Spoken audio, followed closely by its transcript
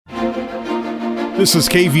This is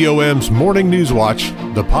KVOM's Morning News Watch,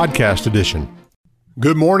 the podcast edition.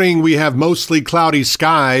 Good morning. We have mostly cloudy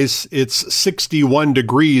skies. It's 61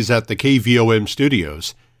 degrees at the KVOM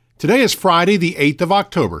studios. Today is Friday, the 8th of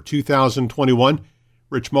October, 2021.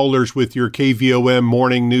 Rich Mollers with your KVOM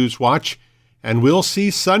Morning News Watch. And we'll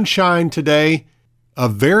see sunshine today. A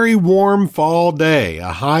very warm fall day,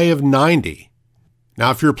 a high of 90. Now,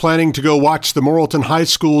 if you're planning to go watch the Morrilton High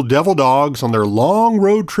School Devil Dogs on their long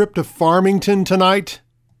road trip to Farmington tonight,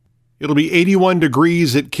 it'll be 81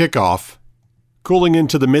 degrees at kickoff, cooling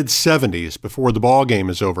into the mid-70s before the ball game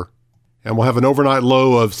is over, and we'll have an overnight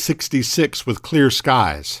low of 66 with clear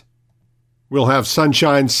skies. We'll have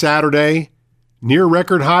sunshine Saturday, near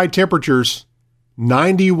record high temperatures,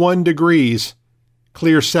 91 degrees,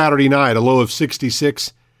 clear Saturday night, a low of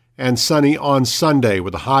 66, and sunny on Sunday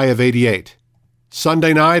with a high of 88.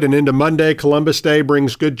 Sunday night and into Monday, Columbus Day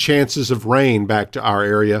brings good chances of rain back to our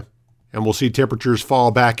area, and we'll see temperatures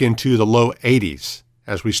fall back into the low 80s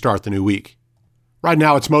as we start the new week. Right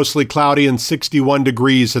now, it's mostly cloudy and 61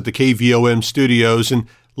 degrees at the KVOM studios, and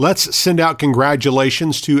let's send out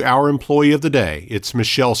congratulations to our employee of the day. It's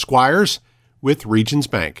Michelle Squires with Regions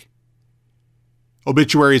Bank.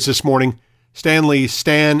 Obituaries this morning. Stanley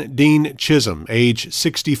Stan Dean Chisholm, age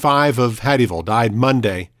 65 of Hattieville, died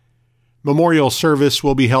Monday. Memorial service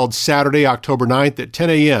will be held Saturday, October 9th at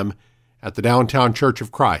 10 a.m. at the Downtown Church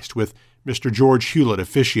of Christ with Mr. George Hewlett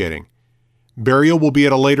officiating. Burial will be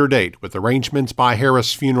at a later date with arrangements by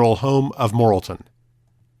Harris Funeral Home of Morrilton.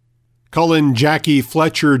 Cullen Jackie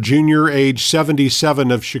Fletcher Jr., age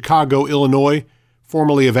 77 of Chicago, Illinois,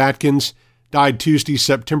 formerly of Atkins, died Tuesday,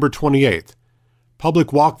 September 28th. Public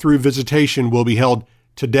walkthrough visitation will be held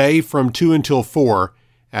today from 2 until 4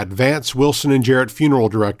 at Vance, Wilson, and Jarrett Funeral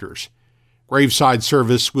Directors. Graveside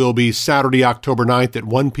service will be Saturday, October 9th at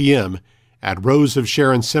 1 p.m. at Rose of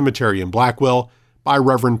Sharon Cemetery in Blackwell by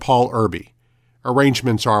Reverend Paul Irby.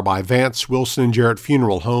 Arrangements are by Vance, Wilson, and Jarrett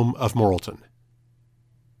Funeral Home of Morrilton.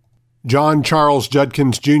 John Charles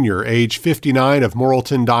Judkins Jr., age 59 of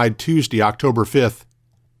Morrilton, died Tuesday, October 5th.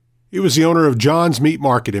 He was the owner of John's Meat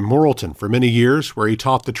Market in Morrilton for many years, where he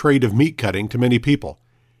taught the trade of meat cutting to many people.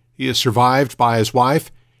 He is survived by his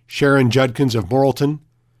wife, Sharon Judkins of Morrilton,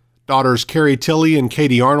 daughters Carrie Tilley and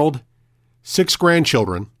Katie Arnold, 6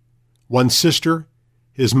 grandchildren, 1 sister,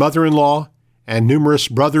 his mother-in-law, and numerous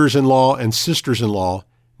brothers-in-law and sisters-in-law,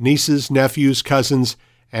 nieces, nephews, cousins,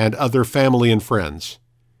 and other family and friends.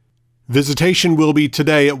 Visitation will be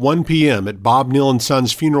today at 1 p.m. at Bob Neal &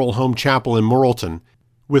 Sons Funeral Home Chapel in Morrilton,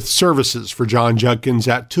 with services for John Judkins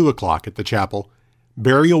at 2 o'clock at the chapel.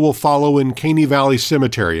 Burial will follow in Caney Valley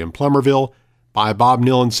Cemetery in Plumerville by Bob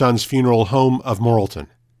Neal & Sons Funeral Home of Morrilton.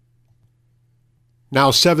 Now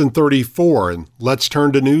 7:34, and let's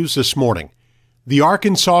turn to news this morning. The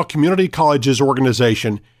Arkansas Community Colleges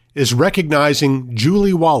organization is recognizing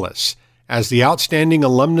Julie Wallace as the Outstanding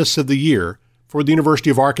Alumnus of the Year for the University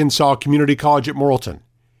of Arkansas Community College at Morrilton.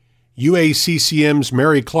 UACCM's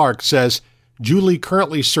Mary Clark says Julie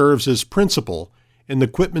currently serves as principal in the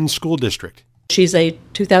Quitman School District. She's a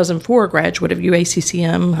 2004 graduate of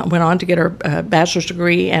UACCM, went on to get her bachelor's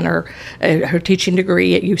degree and her teaching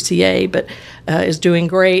degree at UCA, but is doing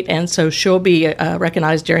great, and so she'll be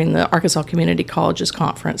recognized during the Arkansas Community Colleges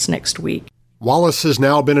Conference next week. Wallace has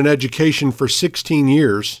now been in education for 16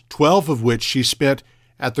 years, 12 of which she spent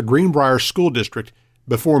at the Greenbrier School District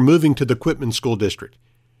before moving to the Quitman School District.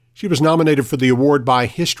 She was nominated for the award by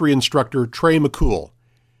history instructor Trey McCool.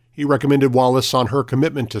 He recommended Wallace on her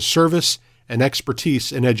commitment to service and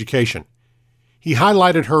expertise in education. He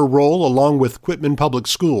highlighted her role, along with Quitman Public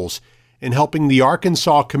Schools, in helping the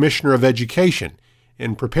Arkansas Commissioner of Education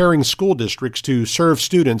in preparing school districts to serve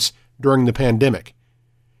students during the pandemic.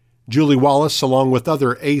 Julie Wallace, along with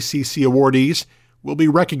other ACC awardees, will be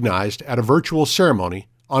recognized at a virtual ceremony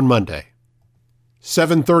on Monday.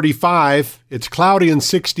 7:35, it's cloudy and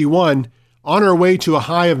 61, on our way to a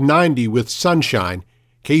high of 90 with sunshine.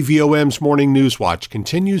 KVOM's Morning News Watch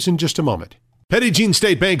continues in just a moment. Petit Jean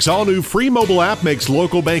State Bank's all-new free mobile app makes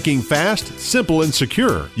local banking fast, simple, and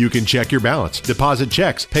secure. You can check your balance, deposit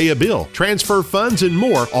checks, pay a bill, transfer funds, and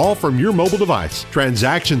more, all from your mobile device.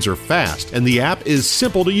 Transactions are fast, and the app is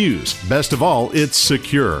simple to use. Best of all, it's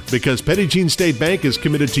secure, because Petit Jean State Bank is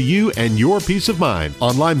committed to you and your peace of mind.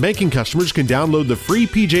 Online banking customers can download the free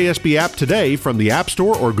PJSB app today from the App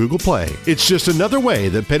Store or Google Play. It's just another way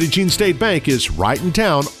that Petit Jean State Bank is right in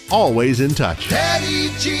town, always in touch.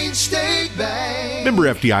 Petit Jean State Bank. Member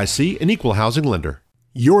FDIC, an equal housing lender.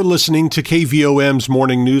 You're listening to KVOM's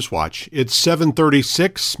Morning News Watch. It's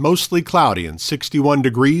 7:36, mostly cloudy and 61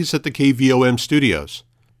 degrees at the KVOM studios.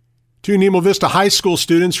 Two Nemo Vista High School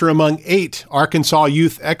students are among 8 Arkansas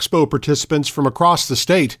Youth Expo participants from across the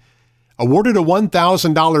state, awarded a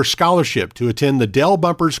 $1,000 scholarship to attend the Dale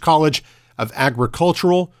Bumpers College of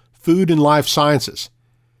Agricultural, Food, and Life Sciences.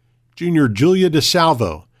 Junior Julia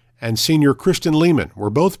DeSalvo and senior Kristen Lehman were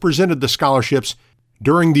both presented the scholarships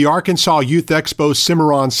during the Arkansas Youth Expo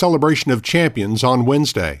Cimarron Celebration of Champions on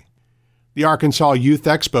Wednesday. The Arkansas Youth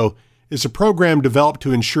Expo is a program developed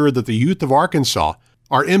to ensure that the youth of Arkansas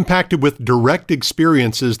are impacted with direct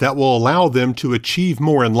experiences that will allow them to achieve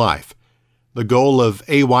more in life. The goal of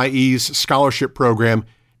AYE's scholarship program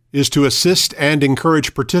is to assist and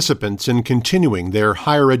encourage participants in continuing their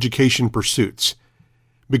higher education pursuits.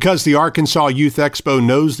 Because the Arkansas Youth Expo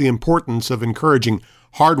knows the importance of encouraging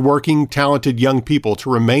hardworking, talented young people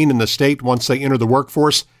to remain in the state once they enter the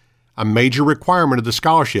workforce, a major requirement of the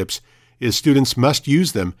scholarships is students must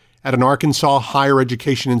use them at an Arkansas higher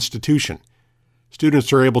education institution.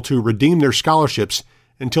 Students are able to redeem their scholarships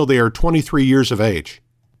until they are 23 years of age.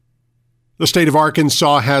 The state of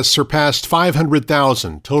Arkansas has surpassed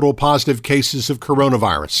 500,000 total positive cases of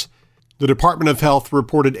coronavirus. The Department of Health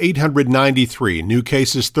reported 893 new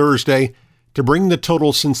cases Thursday to bring the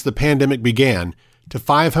total since the pandemic began to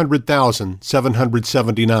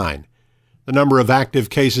 500,779. The number of active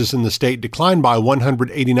cases in the state declined by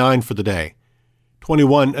 189 for the day.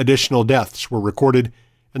 21 additional deaths were recorded,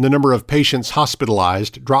 and the number of patients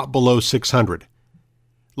hospitalized dropped below 600.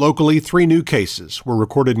 Locally, 3 new cases were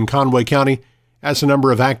recorded in Conway County, as the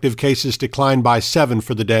number of active cases declined by 7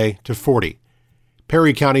 for the day to 40.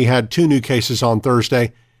 Perry County had 2 new cases on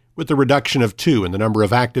Thursday, with a reduction of 2 in the number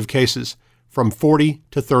of active cases from 40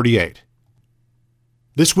 to 38.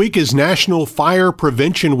 This week is National Fire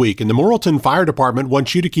Prevention Week, and the Morrilton Fire Department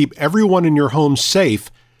wants you to keep everyone in your home safe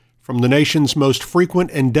from the nation's most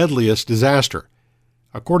frequent and deadliest disaster.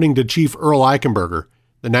 According to Chief Earl Eichenberger,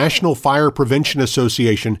 the National Fire Prevention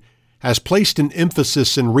Association has placed an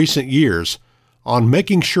emphasis in recent years on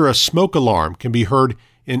making sure a smoke alarm can be heard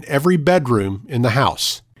in every bedroom in the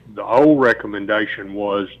house. The old recommendation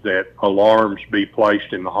was that alarms be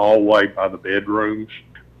placed in the hallway by the bedrooms,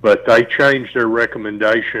 but they changed their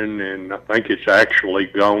recommendation, and I think it's actually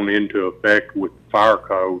gone into effect with the fire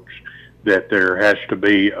codes that there has to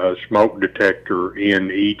be a smoke detector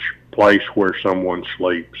in each place where someone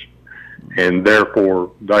sleeps. And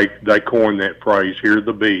therefore, they coined that phrase, hear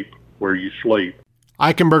the beep where you sleep.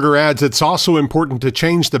 Eichenberger adds it's also important to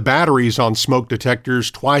change the batteries on smoke detectors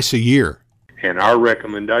twice a year. And our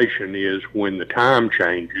recommendation is when the time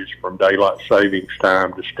changes from daylight savings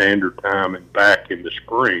time to standard time and back in the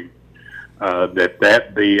spring,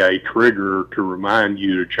 that be a trigger to remind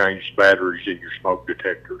you to change the batteries in your smoke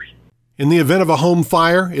detectors. In the event of a home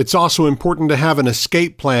fire, it's also important to have an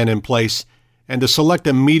escape plan in place and to select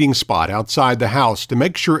a meeting spot outside the house to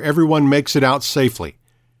make sure everyone makes it out safely.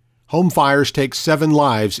 Home fires take 7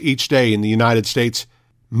 lives each day in the United States,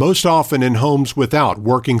 most often in homes without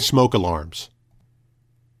working smoke alarms.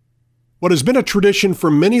 What has been a tradition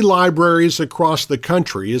for many libraries across the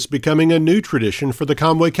country is becoming a new tradition for the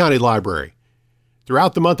Conway County Library.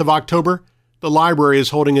 Throughout the month of October, the library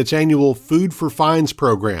is holding its annual Food for Fines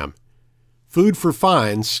program. Food for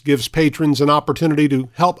Fines gives patrons an opportunity to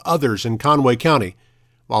help others in Conway County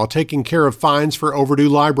while taking care of fines for overdue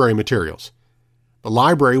library materials. The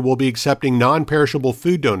library will be accepting non-perishable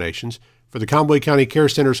food donations for the Conway County Care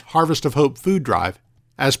Center's Harvest of Hope food drive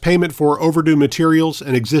as payment for overdue materials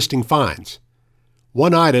and existing fines.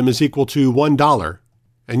 1 item is equal to $1,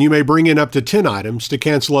 and you may bring in up to 10 items to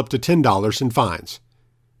cancel up to $10 in fines.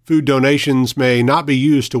 Food donations may not be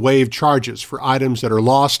used to waive charges for items that are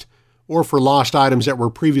lost or for lost items that were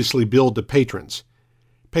previously billed to patrons.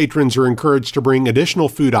 Patrons are encouraged to bring additional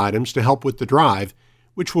food items to help with the drive,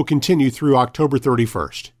 which will continue through October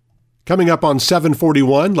 31st. Coming up on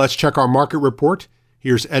 741, let's check our market report.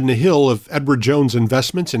 Here's Edna Hill of Edward Jones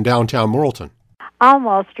Investments in downtown Morrilton. On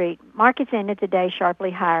Wall Street, markets ended the day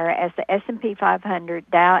sharply higher as the S&P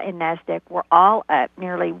 500, Dow, and NASDAQ were all up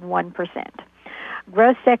nearly 1%.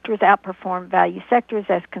 Growth sectors outperformed value sectors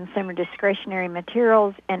as consumer discretionary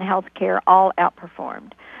materials and healthcare all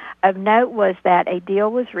outperformed. Of note was that a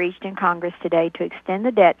deal was reached in Congress today to extend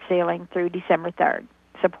the debt ceiling through December 3rd,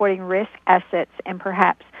 supporting risk assets and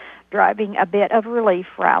perhaps driving a bit of a relief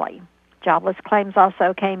rally. Jobless claims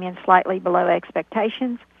also came in slightly below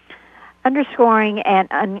expectations, underscoring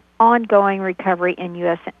an ongoing recovery in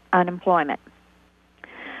U.S. unemployment.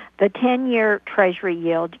 The 10-year Treasury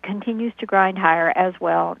yield continues to grind higher as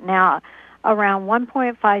well, now around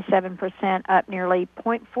 1.57%, up nearly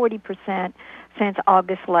 0.40% since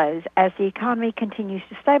August lows, as the economy continues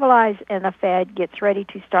to stabilize and the Fed gets ready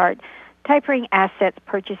to start tapering assets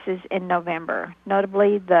purchases in November.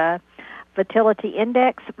 Notably, the Volatility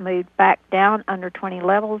Index moved back down under 20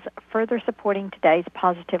 levels, further supporting today's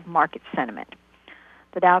positive market sentiment.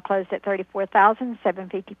 The Dow closed at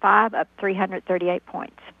 34,755, up 338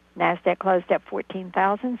 points. NASDAQ closed at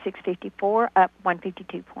 14,654, up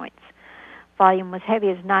 152 points. Volume was heavy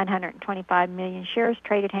as 925 million shares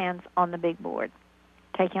traded hands on the big board.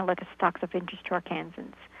 Taking a look at stocks of interest to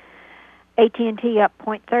Arkansans. AT&T up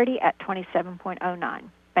 0.30 at 27.09.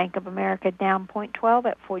 Bank of America down 0.12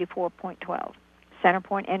 at 44.12.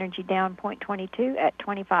 CenterPoint Energy down 0.22 at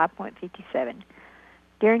 25.57.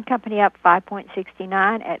 Deere & Company up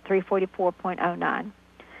 5.69 at 344.09.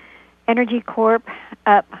 Energy Corp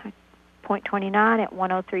up 0.29 at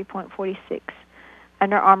 103.46.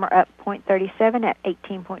 Under Armour up 0.37 at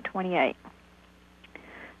 18.28.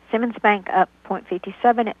 Simmons Bank up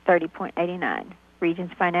 0.57 at 30.89.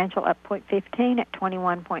 Regions Financial up 0.15 at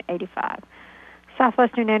 21.85.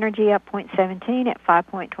 Southwestern Energy up 0.17 at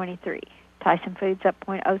 5.23. Tyson Foods up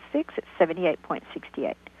 0.06 at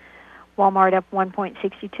 78.68. Walmart up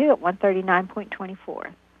 1.62 at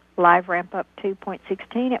 139.24. Live Ramp up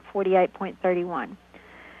 2.16 at 48.31.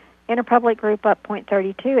 Interpublic Group up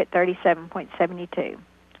 0.32 at 37.72.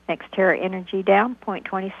 NextEra Energy down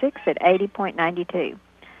 0.26 at 80.92.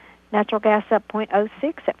 Natural gas up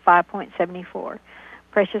 0.06 at 5.74.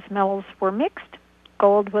 Precious metals were mixed.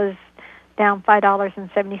 Gold was down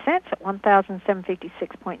 $5.70 at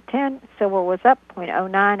 $1,756.10. Silver was up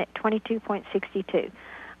 0.09 at 22.62.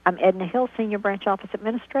 I'm Edna Hill, Senior Branch Office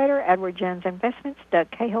Administrator, Edward Jones Investments, Doug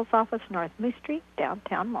Cahill's office, North Moose Street,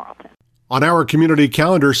 downtown Marlton. On our community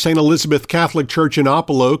calendar, St. Elizabeth Catholic Church in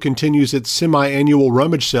Apollo continues its semi-annual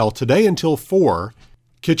rummage sale today until 4.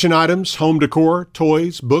 Kitchen items, home decor,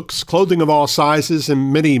 toys, books, clothing of all sizes,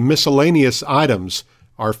 and many miscellaneous items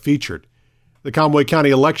are featured. The Conway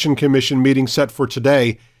County Election Commission meeting set for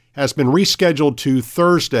today has been rescheduled to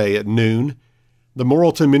Thursday at noon. The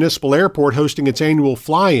Morrilton Municipal Airport hosting its annual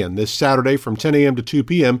fly-in this Saturday from 10 a.m. to 2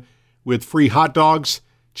 p.m. with free hot dogs,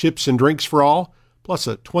 chips and drinks for all, plus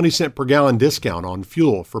a 20-cent per gallon discount on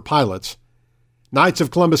fuel for pilots. Knights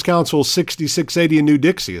of Columbus Council 6680 in New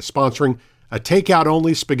Dixie is sponsoring a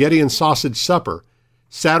takeout-only spaghetti and sausage supper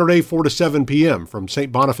Saturday 4 to 7 p.m. from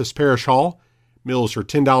St. Boniface Parish Hall. Meals are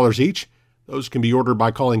 $10 each. Those can be ordered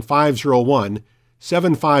by calling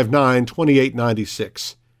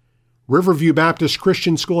 501-759-2896. Riverview Baptist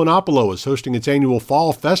Christian School in Apollo is hosting its annual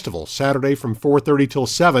Fall Festival Saturday from 4:30 till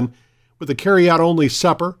 7 with a carry-out-only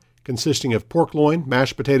supper consisting of pork loin,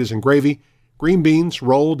 mashed potatoes and gravy, green beans,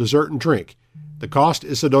 roll, dessert, and drink. The cost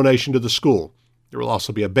is a donation to the school. There will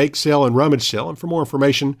also be a bake sale and rummage sale, and for more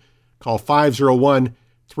information, call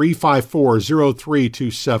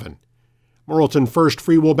 501-354-0327. Morrilton First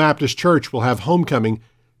Free Will Baptist Church will have homecoming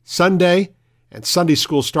Sunday, and Sunday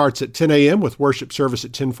school starts at 10 a.m. with worship service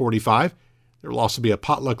at 10:45. There will also be a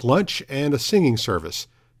potluck lunch and a singing service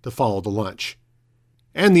to follow the lunch.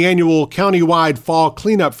 And the annual countywide fall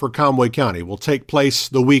cleanup for Conway County will take place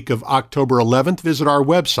the week of October 11th. Visit our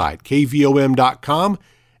website, kvom.com,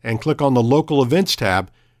 and click on the local events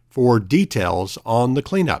tab for details on the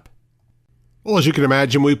cleanup. Well, as you can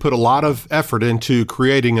imagine, we put a lot of effort into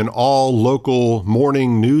creating an all-local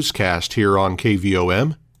morning newscast here on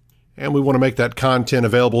KVOM, and we want to make that content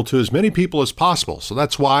available to as many people as possible. So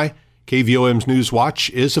that's why KVOM's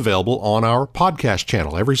Newswatch is available on our podcast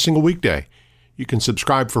channel every single weekday. You can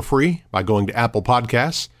subscribe for free by going to Apple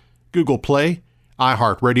Podcasts, Google Play,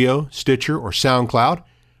 iHeartRadio, Stitcher, or SoundCloud,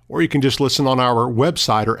 or you can just listen on our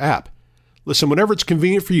website or app. Listen whenever it's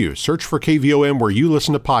convenient for you. Search for KVOM where you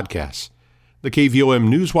listen to podcasts. The KVOM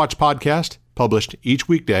Newswatch podcast, published each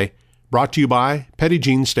weekday, brought to you by Petit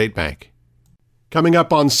Jean State Bank. Coming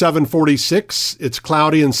up on 746, it's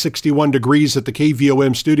cloudy and 61 degrees at the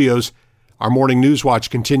KVOM studios. Our morning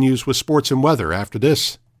Newswatch continues with sports and weather after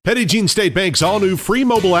this. Petit Jean State Bank's all-new free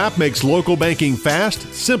mobile app makes local banking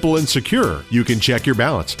fast, simple, and secure. You can check your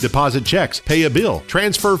balance, deposit checks, pay a bill,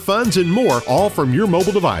 transfer funds, and more, all from your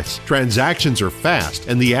mobile device. Transactions are fast,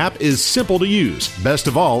 and the app is simple to use. Best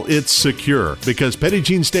of all, it's secure, because Petit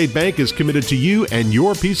Jean State Bank is committed to you and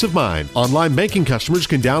your peace of mind. Online banking customers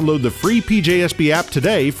can download the free PJSB app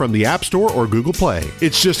today from the App Store or Google Play.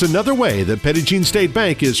 It's just another way that Petit Jean State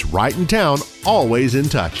Bank is right in town, always in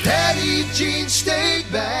touch. Petit Jean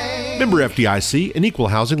State Bank. Member FDIC, an equal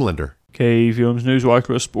housing lender. KVOM's Newswatch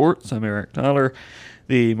with Sports. I'm Eric Tyler.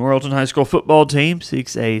 The Morrilton High School football team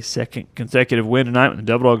seeks a second consecutive win tonight when the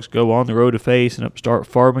Devil Dogs go on the road to face an upstart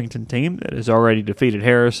Farmington team that has already defeated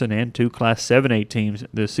Harrison and two Class 7A teams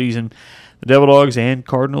this season. The Devil Dogs and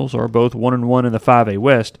Cardinals are both 1-1 in the 5A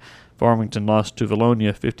West. Farmington lost to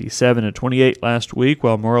Vilonia 57-28 last week,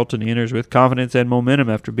 while Morrilton enters with confidence and momentum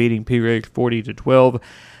after beating Pea Ridge 40-12.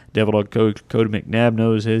 Devil Dog coach Cody McNabb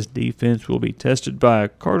knows his defense will be tested by a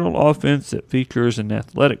Cardinal offense that features an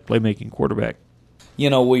athletic playmaking quarterback.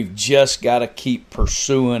 We've just got to keep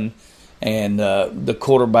pursuing, and the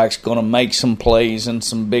quarterback's going to make some plays and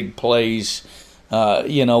some big plays.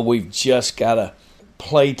 We've just got to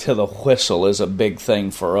play to the whistle is a big thing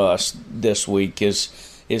for us this week,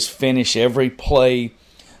 is finish every play,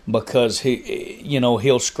 because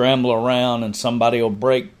he'll scramble around and somebody will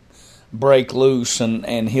break loose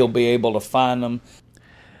and he'll be able to find them.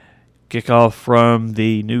 Kickoff from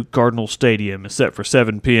the new Cardinal Stadium is set for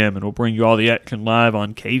 7 p.m. and we'll bring you all the action live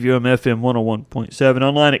on KVOM FM 101.7,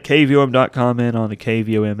 online at KVOM.com and on the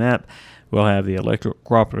KVOM app. We'll have the Electric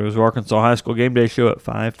Cooperatives of Arkansas High School Game Day Show at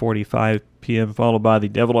 5:45 p.m., followed by the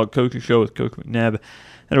Devil Dog Coaches Show with Coach McNabb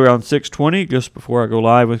at around 6:20, just before I go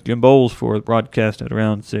live with Jim Bowles for the broadcast at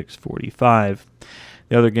around 6:45.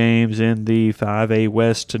 The other games in the 5A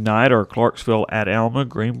West tonight are Clarksville at Alma,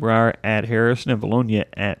 Greenbrier at Harrison, and Vilonia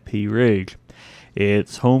at Pea Ridge.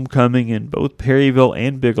 It's homecoming in both Perryville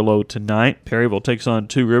and Bigelow tonight. Perryville takes on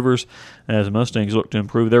Two Rivers as the Mustangs look to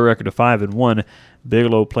improve their record to 5-1.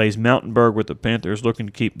 Bigelow plays Mountainburg, with the Panthers looking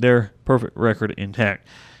to keep their perfect record intact.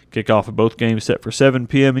 Kickoff of both games set for 7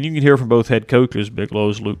 p.m., and you can hear from both head coaches,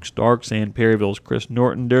 Bigelow's Luke Starks and Perryville's Chris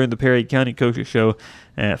Norton, during the Perry County Coaches Show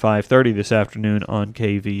at 5:30 this afternoon on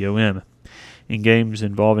KVOM. In games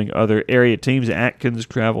involving other area teams, Atkins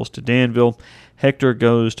travels to Danville, Hector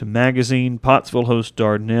goes to Magazine, Pottsville hosts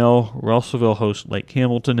Dardanelle, Russellville hosts Lake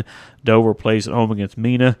Hamilton, Dover plays at home against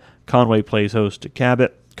Mena, Conway plays host to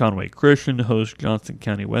Cabot, Conway Christian hosts Johnson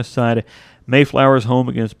County Westside, Mayflower's home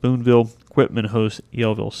against Boonville, Quitman hosts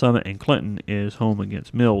Yellville Summit, and Clinton is home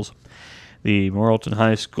against Mills. The Morrilton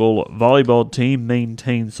High School volleyball team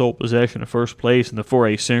maintained sole possession of first place in the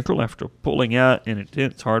 4A Central after pulling out an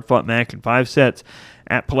intense, hard-fought match in 5 sets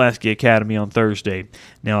at Pulaski Academy on Thursday.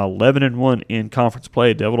 Now 11-1 in conference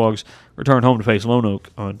play, Devil Dogs return home to face Lone Oak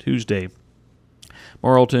on Tuesday.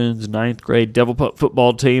 Morrilton's 9th grade Devil Pup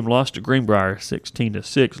football team lost to Greenbrier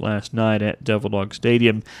 16-6 last night at Devil Dog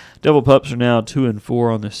Stadium. Devil Pups are now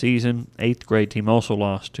 2-4 on the season. 8th grade team also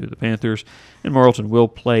lost to the Panthers, and Morrilton will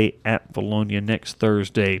play at Vilonia next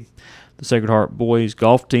Thursday. The Sacred Heart boys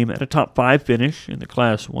golf team had a top 5 finish in the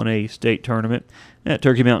Class 1A state tournament at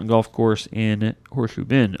Turkey Mountain Golf Course in Horseshoe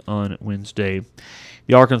Bend on Wednesday.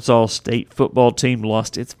 The Arkansas State football team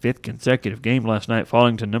lost its 5th consecutive game last night,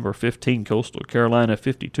 falling to number 15 Coastal Carolina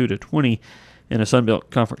 52-20 in a Sun Belt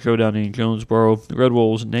Conference showdown in Jonesboro. The Red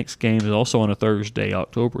Wolves' next game is also on a Thursday,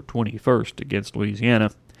 October 21st, against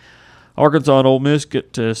Louisiana. Arkansas and Ole Miss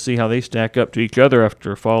get to see how they stack up to each other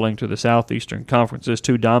after falling to the Southeastern Conference's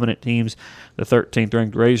 2 dominant teams. The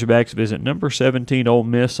 13th-ranked Razorbacks visit number 17 Ole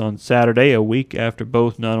Miss on Saturday, a week after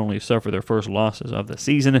both not only suffered their first losses of the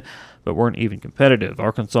season, but weren't even competitive.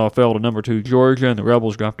 Arkansas fell to number 2 Georgia, and the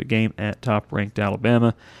Rebels dropped a game at top-ranked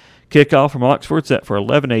Alabama. Kickoff from Oxford set for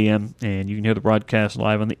 11 a.m., and you can hear the broadcast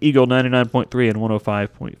live on the Eagle 99.3 and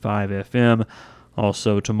 105.5 FM.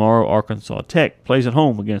 Also tomorrow, Arkansas Tech plays at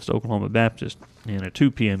home against Oklahoma Baptist in a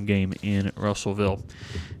 2 p.m. game in Russellville.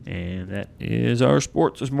 And that is our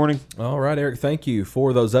sports this morning. All right, Eric, thank you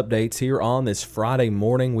for those updates here on this Friday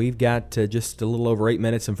morning. We've got just a little over 8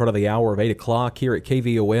 minutes in front of the hour of 8 o'clock here at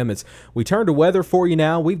KVOM. As we turn to weather for you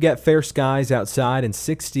now, we've got fair skies outside and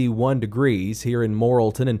 61 degrees here in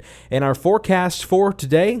Morrilton. And our forecast for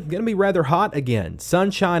today, going to be rather hot again.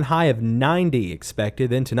 Sunshine, high of 90 expected.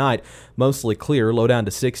 Then tonight, mostly clear, low down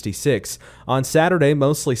to 66. On Saturday,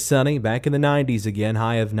 mostly sunny, back in the 90s again,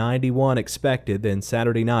 high of 91 expected. Then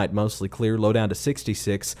Saturday night, mostly clear, low down to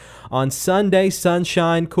 66. On Sunday,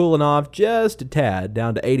 sunshine, cooling off just a tad,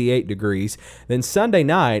 down to 88 degrees. Then Sunday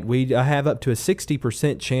night, we have up to a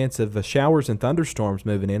 60% chance of showers and thunderstorms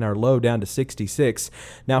moving in, our low down to 66.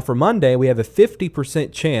 Now for Monday, we have a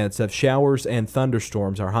 50% chance of showers and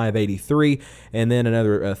thunderstorms, our high of 83, and then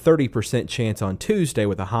another 30% chance on Tuesday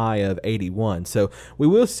with a high of 81. So we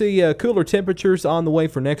will see cooler temperatures on the way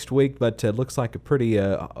for next week, but it looks like a pretty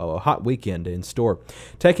hot weekend in store.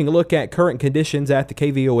 Taking a look at current conditions at the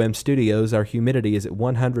KVOM studios, our humidity is at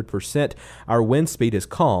 100%. Our wind speed is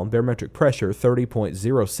calm. Barometric pressure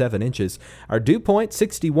 30.07 inches. Our dew point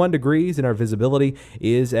 61 degrees, and our visibility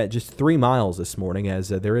is at just 3 miles this morning, as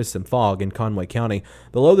there is some fog in Conway County.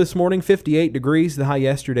 The low this morning 58 degrees. The high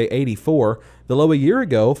yesterday 84. The low a year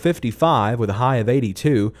ago 55 with a high of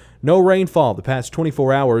 82. No rainfall the past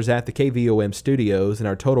 24 hours at the KVOM studios, and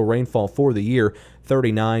our total rainfall for the year,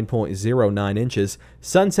 39.09 inches.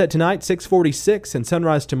 Sunset tonight, 6:46, and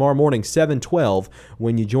sunrise tomorrow morning, 7:12,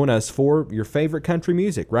 when you join us for your favorite country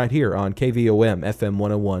music right here on KVOM FM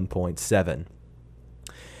 101.7.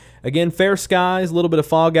 Again, fair skies, a little bit of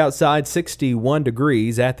fog outside, 61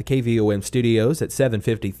 degrees at the KVOM studios at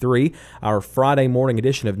 7:53. Our Friday morning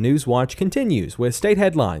edition of Newswatch continues with state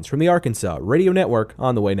headlines from the Arkansas Radio Network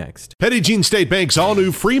on the way next. Petit Jean State Bank's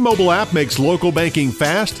all-new free mobile app makes local banking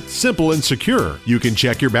fast, simple, and secure. You can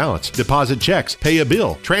check your balance, deposit checks, pay a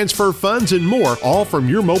bill, transfer funds, and more, all from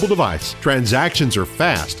your mobile device. Transactions are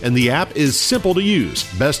fast, and the app is simple to use.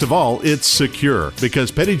 Best of all, it's secure,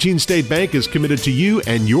 because Petit Jean State Bank is committed to you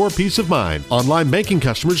and your peace of mind. Online banking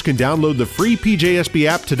customers can download the free PJSB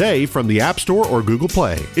app today from the App Store or Google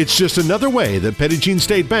Play. It's just another way that Petit Jean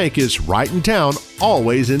State Bank is right in town,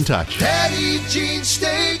 always in touch. Petit Jean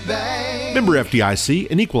State Bank. Member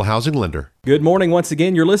FDIC, an equal housing lender. Good morning once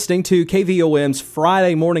again. You're listening to KVOM's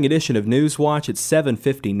Friday morning edition of Newswatch. It's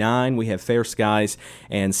 7:59. We have fair skies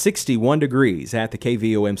and 61 degrees at the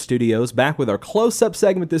KVOM studios. Back with our close-up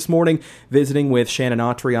segment this morning, visiting with Shannon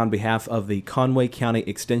Autry on behalf of the Conway County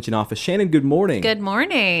Extension Office. Shannon, good morning. Good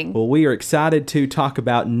morning. Well, we are excited to talk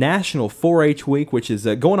about National 4-H Week, which is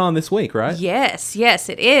going on this week, right? Yes,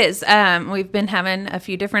 it is. We've been having a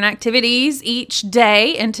few different activities each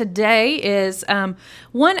day, and today is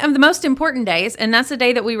one of the most important days, and that's the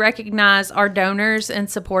day that we recognize our donors and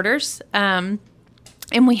supporters.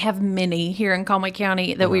 And we have many here in Conway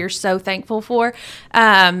County that we are so thankful for.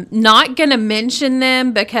 Not going to mention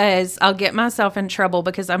them because I'll get myself in trouble,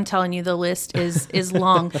 because I'm telling you the list is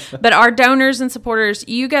long. But our donors and supporters,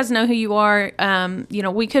 you guys know who you are.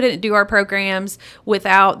 We couldn't do our programs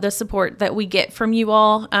without the support that we get from you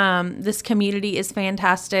all. This community is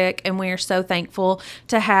fantastic, and we are so thankful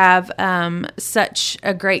to have such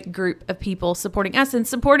a great group of people supporting us and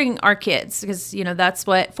supporting our kids, because, that's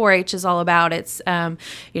what 4-H is all about. It's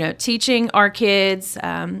teaching our kids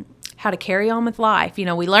how to carry on with life. We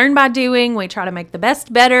learn by doing. We try to make the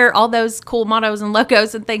best better. All those cool mottos and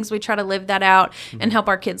logos and things, we try to live that out and help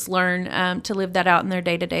our kids learn to live that out in their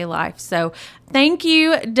day-to-day life. So thank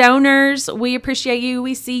you, donors. We appreciate you.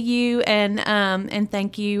 We see you, and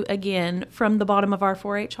thank you again from the bottom of our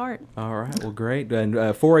 4-H heart. All right. Well, great. And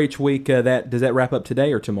 4-H week, does that wrap up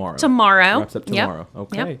today or tomorrow? Tomorrow. Wraps up tomorrow. Yep.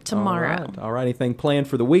 Okay. Yep, tomorrow. All right. Anything planned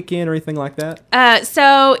for the weekend or anything like that?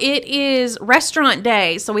 So it is restaurant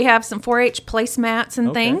day. So we have some 4-H placemats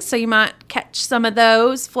and things. So you might catch some of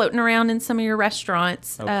those floating around in some of your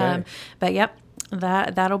restaurants. Okay. But yep.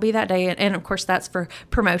 That'll be that day, and of course that's for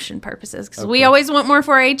promotion purposes, because we always want more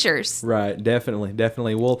 4-Hers. Right,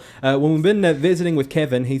 definitely. Well, when we've been visiting with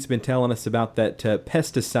Kevin, he's been telling us about that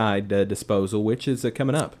pesticide disposal, which is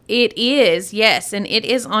coming up. It is, yes, and it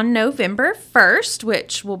is on November 1st,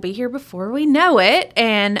 which will be here before we know it,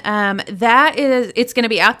 and it's going to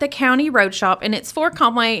be at the county road shop, and it's for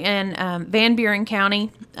Conway and Van Buren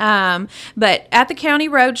County, but at the county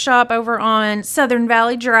road shop over on Southern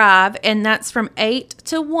Valley Drive, and that's from 8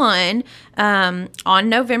 to 1 on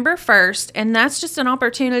November 1st, and that's just an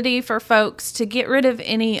opportunity for folks to get rid of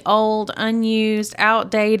any old, unused,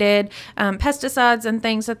 outdated pesticides and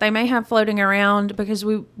things that they may have floating around, because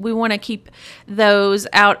we want to keep those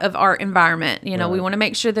out of our environment. We want to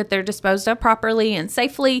make sure that they're disposed of properly and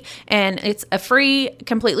safely, and it's a free,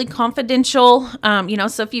 completely confidential,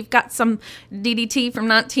 so if you've got some DDT from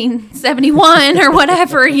 1971 or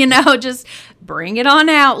whatever, just bring it on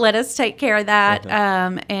out. Let us take care of that.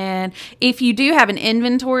 And if you do have an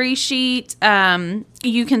inventory sheet,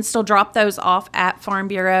 you can still drop those off at Farm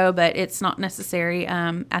Bureau, but it's not necessary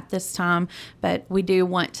at this time. But we do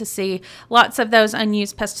want to see lots of those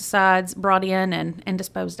unused pesticides brought in and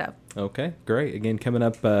disposed of. Okay, great. Again, coming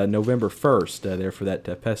up November 1st there for that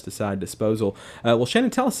pesticide disposal. Well,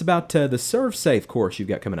 Shannon, tell us about the ServSafe course you've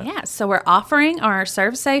got coming up. Yeah, so we're offering our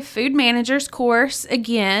ServSafe Food Managers course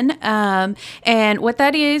again. And what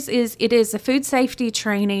that is it is a food safety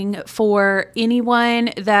training for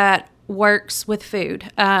anyone that works with food,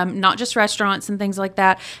 not just restaurants and things like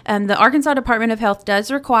that. The Arkansas Department of Health does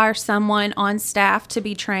require someone on staff to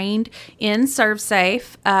be trained in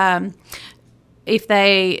ServSafe. If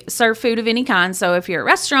they serve food of any kind, so if you're a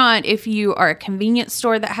restaurant, if you are a convenience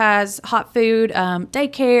store that has hot food,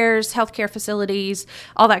 daycares, healthcare facilities,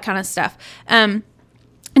 all that kind of stuff.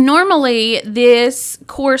 Normally, this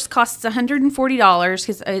course costs $140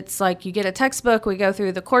 because it's like you get a textbook, we go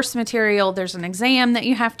through the course material, there's an exam that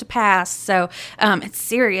you have to pass. So it's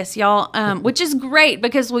serious, y'all, which is great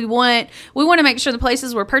because we want to make sure the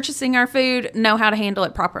places we're purchasing our food know how to handle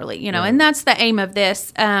it properly, and that's the aim of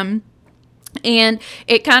this. And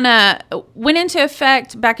it kind of went into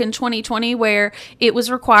effect back in 2020 where it was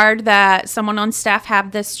required that someone on staff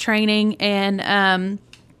have this training, and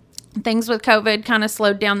things with COVID kind of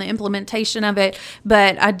slowed down the implementation of it,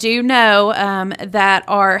 but I do know that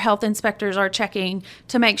our health inspectors are checking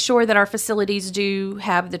to make sure that our facilities do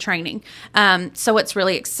have the training. So what's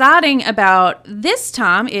really exciting about this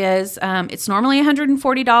time is it's normally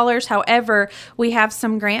 $140. However, we have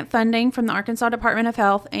some grant funding from the Arkansas Department of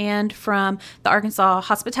Health and from the Arkansas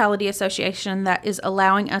Hospitality Association that is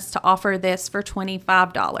allowing us to offer this for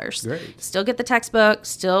 $25. Great. Still get the textbook,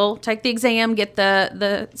 still take the exam, get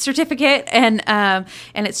the certificate, and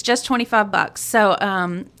it's just $25. So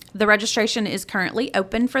the registration is currently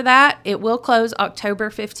open for that. It will close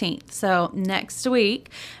October 15th, so next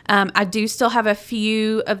week. I do still have a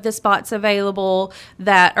few of the spots available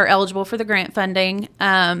that are eligible for the grant funding,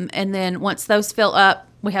 and then once those fill up,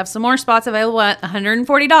 we have some more spots available at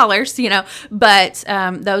 $140, but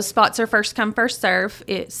those spots are first come, first serve.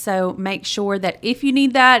 So make sure that if you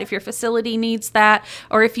need that, if your facility needs that,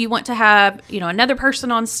 or if you want to have, another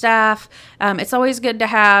person on staff, it's always good to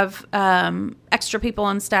have extra people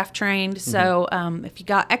on staff trained. So if you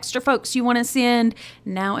got extra folks you want to send,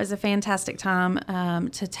 now is a fantastic time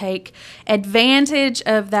to take advantage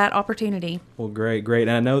of that opportunity. Well, great.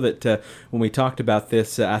 And I know that when we talked about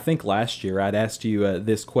this, I think last year I'd asked you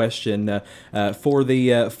this question. For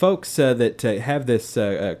the folks that have this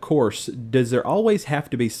course, does there always have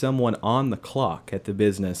to be someone on the clock at the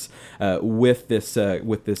business with this how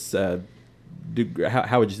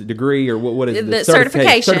would you say, degree, or what is the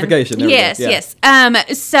certification? Yes.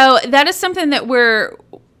 So that is something that we're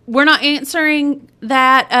not answering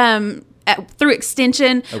that through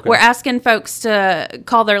extension. Okay. We're asking folks to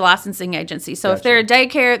call their licensing agency. So if they're a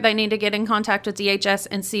daycare, they need to get in contact with DHS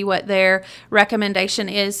and see what their recommendation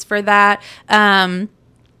is for that.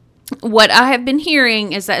 What I have been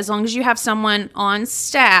hearing is that as long as you have someone on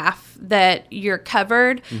staff, that you're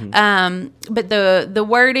covered. But the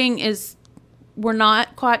wording is, we're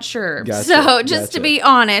not quite sure. Gotcha. So just to be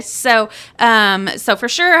honest. So for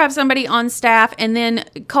sure have somebody on staff, and then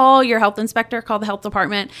call your health inspector, call the health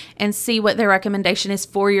department, and see what their recommendation is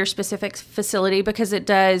for your specific facility, because it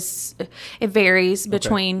varies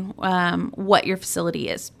between what your facility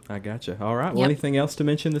is. I gotcha. All right. Well, anything else to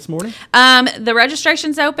mention this morning? The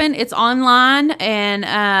registration's open. It's online, and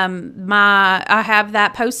I have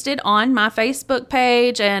that posted on my Facebook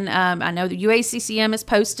page, and I know the UACCM has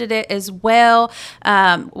posted it as well.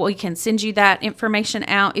 We can send you that information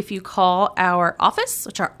out if you call our office,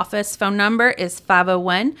 which our office phone number is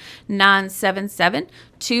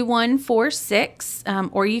 501-977-2146,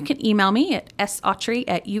 or you can email me at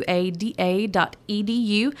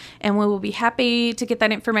sautry@uada.edu, and we will be happy to get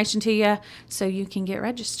that information to you so you can get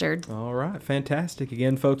registered. All right, fantastic.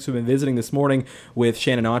 Again, folks, we've been visiting this morning with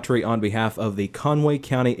Shannon Autry on behalf of the Conway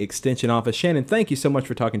County Extension Office. Shannon, thank you so much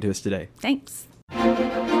for talking to us today. Thanks.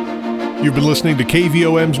 You've been listening to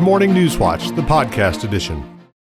KVOM's Morning News Watch, the podcast edition.